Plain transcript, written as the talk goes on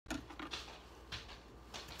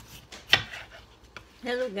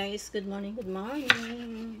Hello guys, good morning, good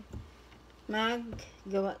morning.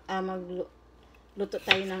 Magluto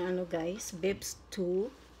tayo ng guys, beef stew.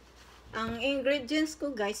 Ang ingredients ko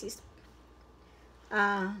guys is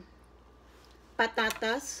ah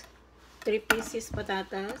patatas, 3 pieces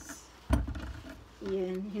patatas.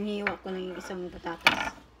 Yan, hinihiwa ko na yung isang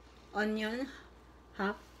patatas. Onion,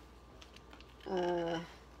 half. Uh,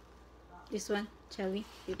 this one, chili,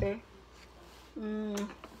 pepper.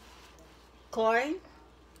 Corn,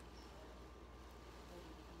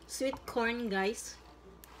 sweet corn guys,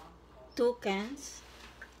 2 cans.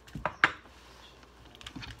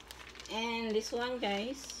 And this one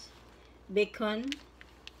guys, bacon,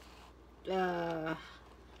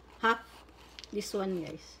 half this one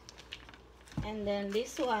guys. And then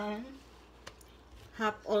this one,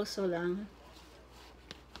 half also lang.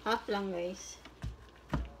 Half lang guys.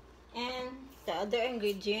 And the other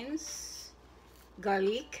ingredients,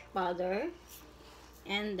 garlic powder,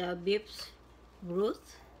 and the beef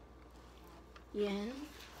broth. Yan.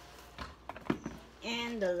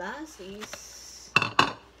 And the last is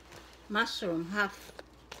mushroom, half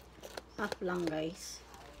lang guys.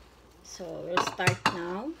 So we'll start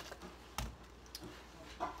now.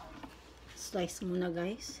 Slice muna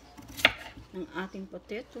guys ng ating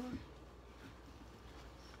potato.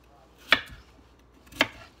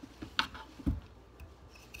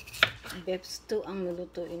 Beef stew ang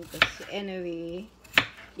lulutuin kasi anyway,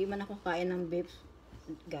 di man ako kain ng beef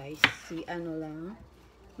guys. Si ano lang,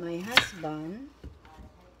 my husband.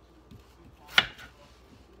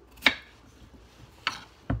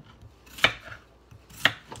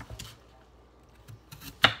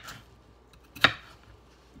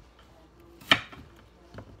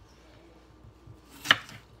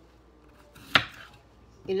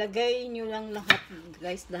 Ilagay nyo lang lahat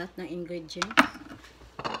guys, lahat ng ingredients.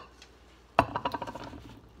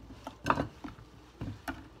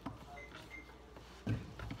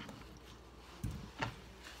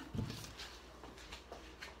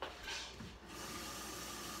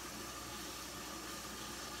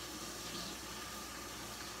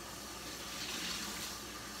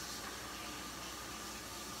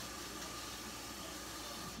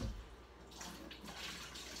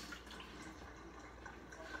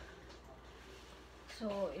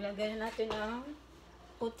 So, ilagay na natin ang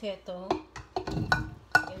potato.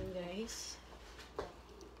 Yan guys.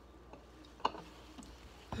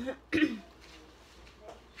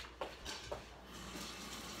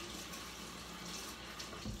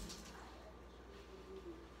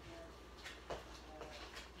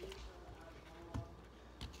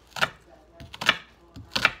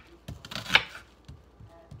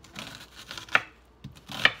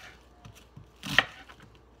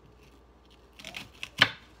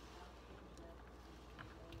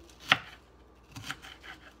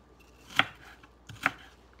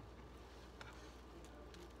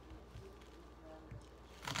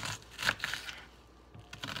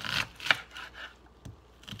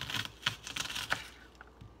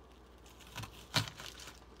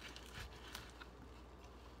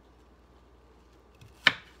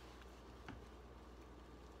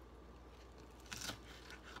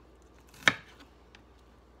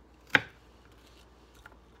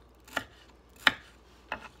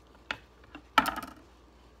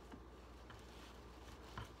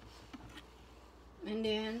 And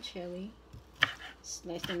then, chili.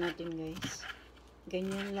 Slice na natin guys.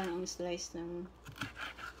 Ganyan lang ang slice ng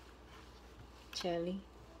chili.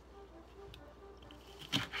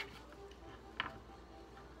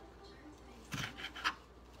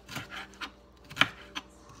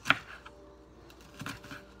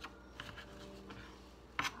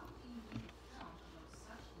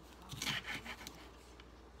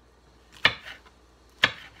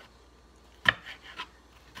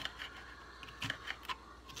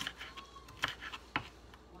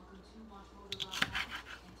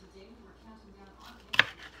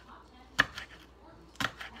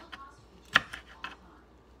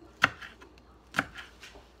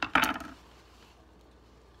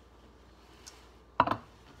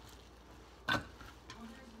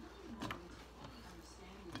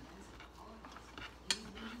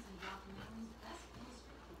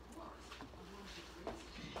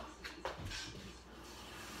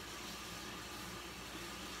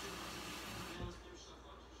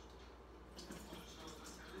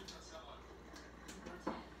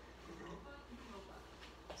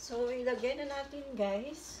 So, ilagay na natin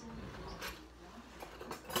guys.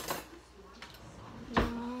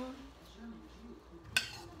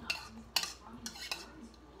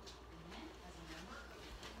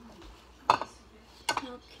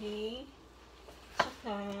 Okay.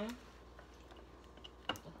 Tsaka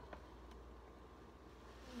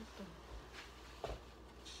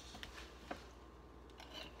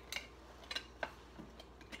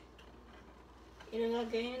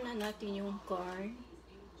Lalagay na natin yung corn.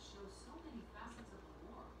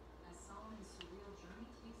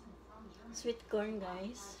 Sweet corn,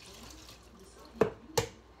 guys.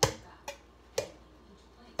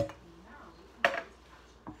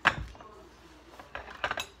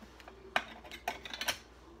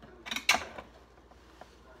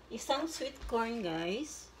 Isang sweet corn,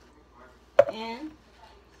 guys. And,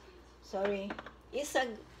 sorry,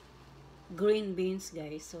 isang green beans,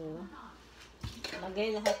 guys. So,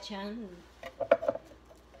 lagay lahat yan.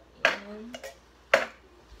 Yan.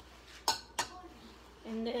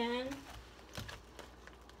 And then,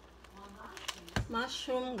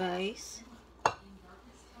 mushroom, guys.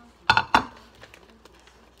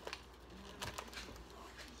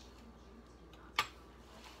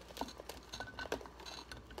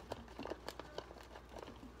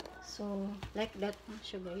 So, like that na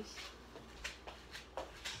siya, guys.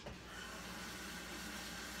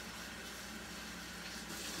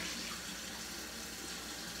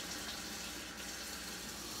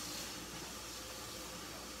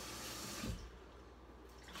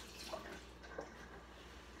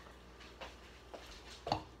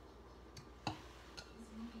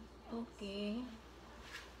 Okay.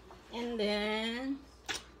 And then,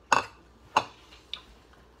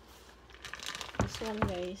 this one,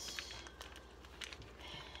 guys.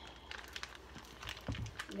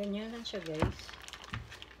 Ganyan lang siya, guys.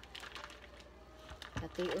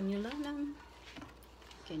 Hatiun nyo lang ng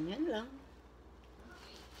ganyan lang.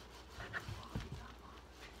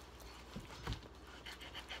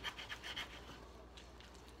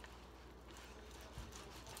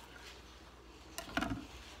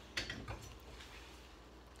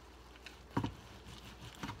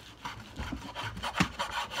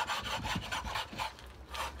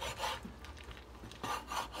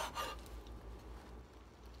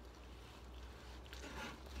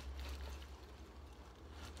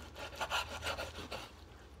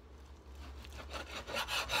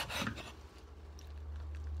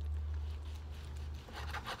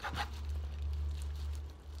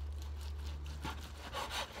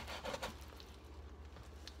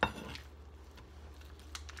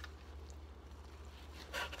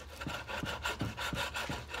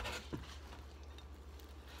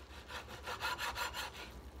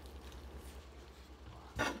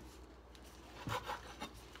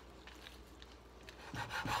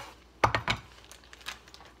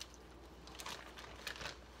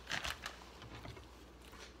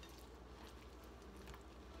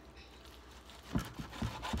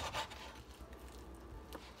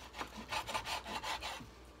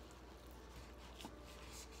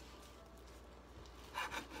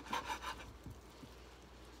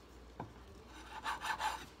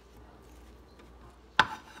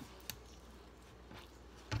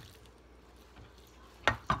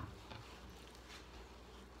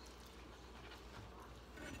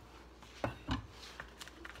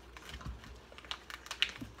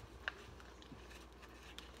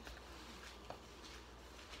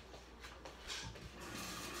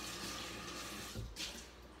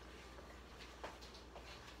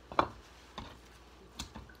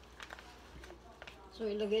 So,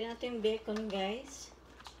 ilagay natin yung bacon, guys.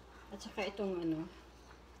 At saka itong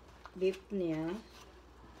beef niya.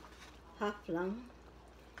 Half lang.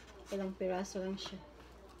 Ilang piraso lang siya.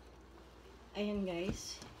 Ayan,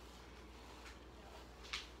 guys.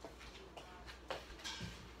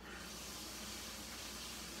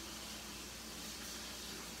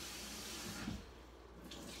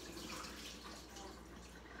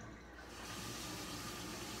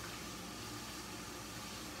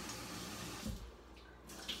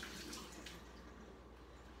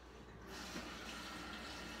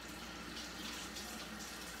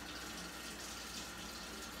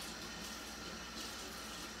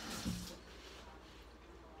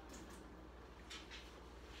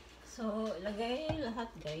 So, ilagay lahat,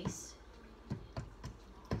 guys.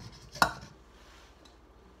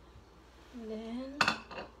 And then,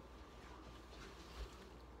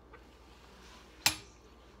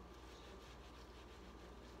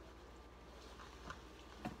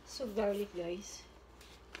 so garlic, guys.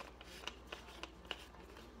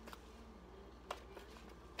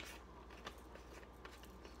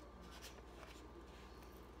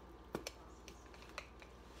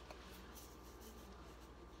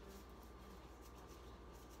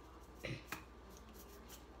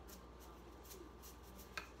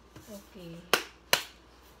 Okay.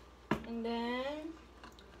 And then,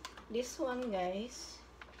 this one, guys.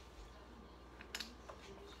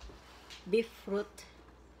 Beef broth.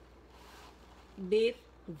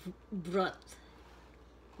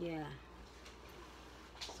 Yeah.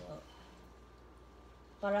 So,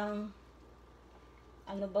 parang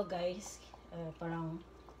ano ba guys, parang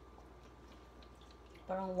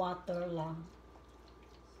water lang.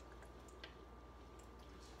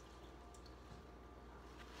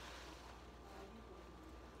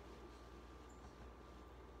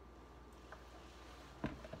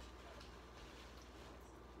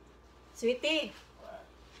 Sweetie,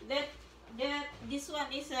 this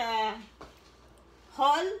one is a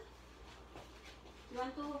whole. You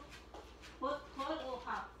want to put whole or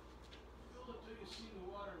half? Fill it till you see the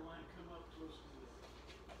water line come up close to it.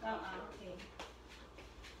 Okay.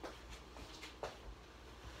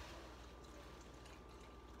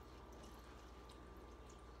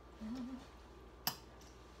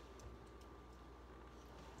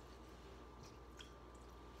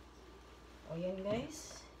 O yan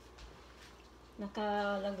guys.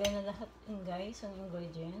 Nakalagay na lahat yun guys, ang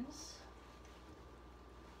ingredients.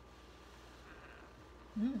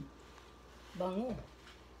 Bango.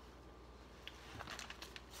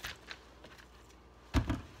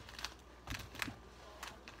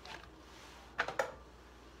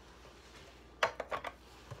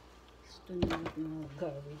 Ito na mga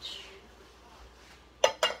garbage.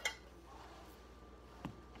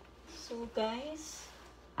 So guys,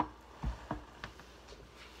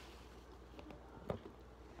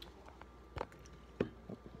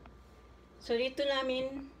 so dito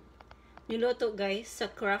namin niluto guys sa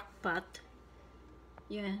crockpot.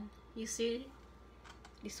 Yan, you see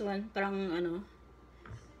this one, parang ano,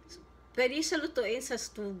 pwede siya lutuin sa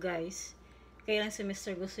stew guys. Kaya lang si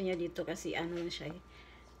Mr. gusto niya dito kasi ano na siya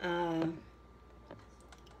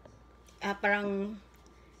parang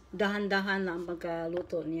dahan-dahan lang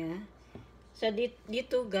pagkaluto niya. So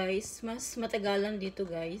dito guys, mas matagalan dito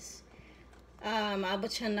guys.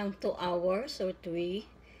 Maabot siya ng 2 hours or 3.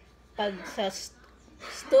 Pag sa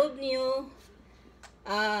stove niyo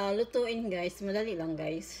lutuin guys, madali lang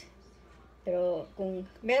guys. Pero kung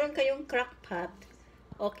meron kayong crockpot,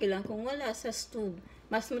 okay lang. Kung wala sa stove,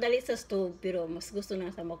 mas madali sa stove, pero mas gusto na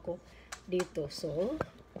sama ko dito. So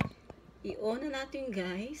i-on na natin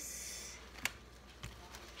guys.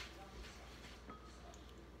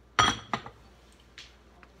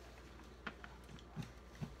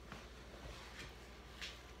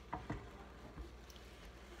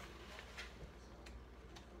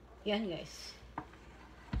 Yan guys.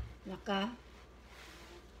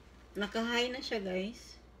 Naka-high na siya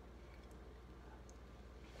guys.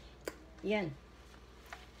 Yan.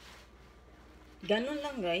 Ganun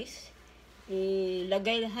lang guys.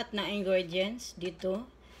 Ilagay lahat na ingredients dito.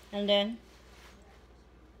 And then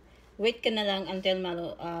wait ka na lang until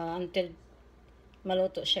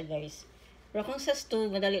maluto siya guys. Pero kung sa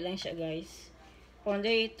stove, madali lang siya guys.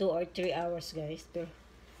 Only 2 or 3 hours guys.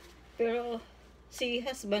 Pero si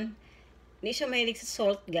husband, hindi siya mahilig sa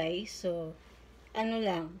salt guys. So, ano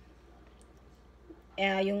lang,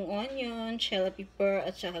 yung onion, shell pepper,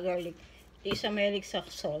 at saka garlic, hindi siya mahilig sa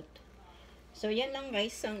salt. So, yan lang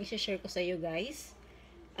guys, ang isi-share ko sa iyo guys.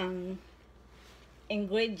 Ang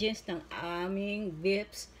ingredients ng aming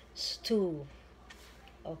beef stew.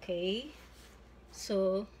 Okay?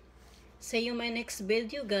 So, see you my next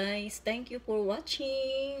video guys. Thank you for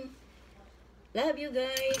watching. Love you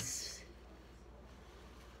guys.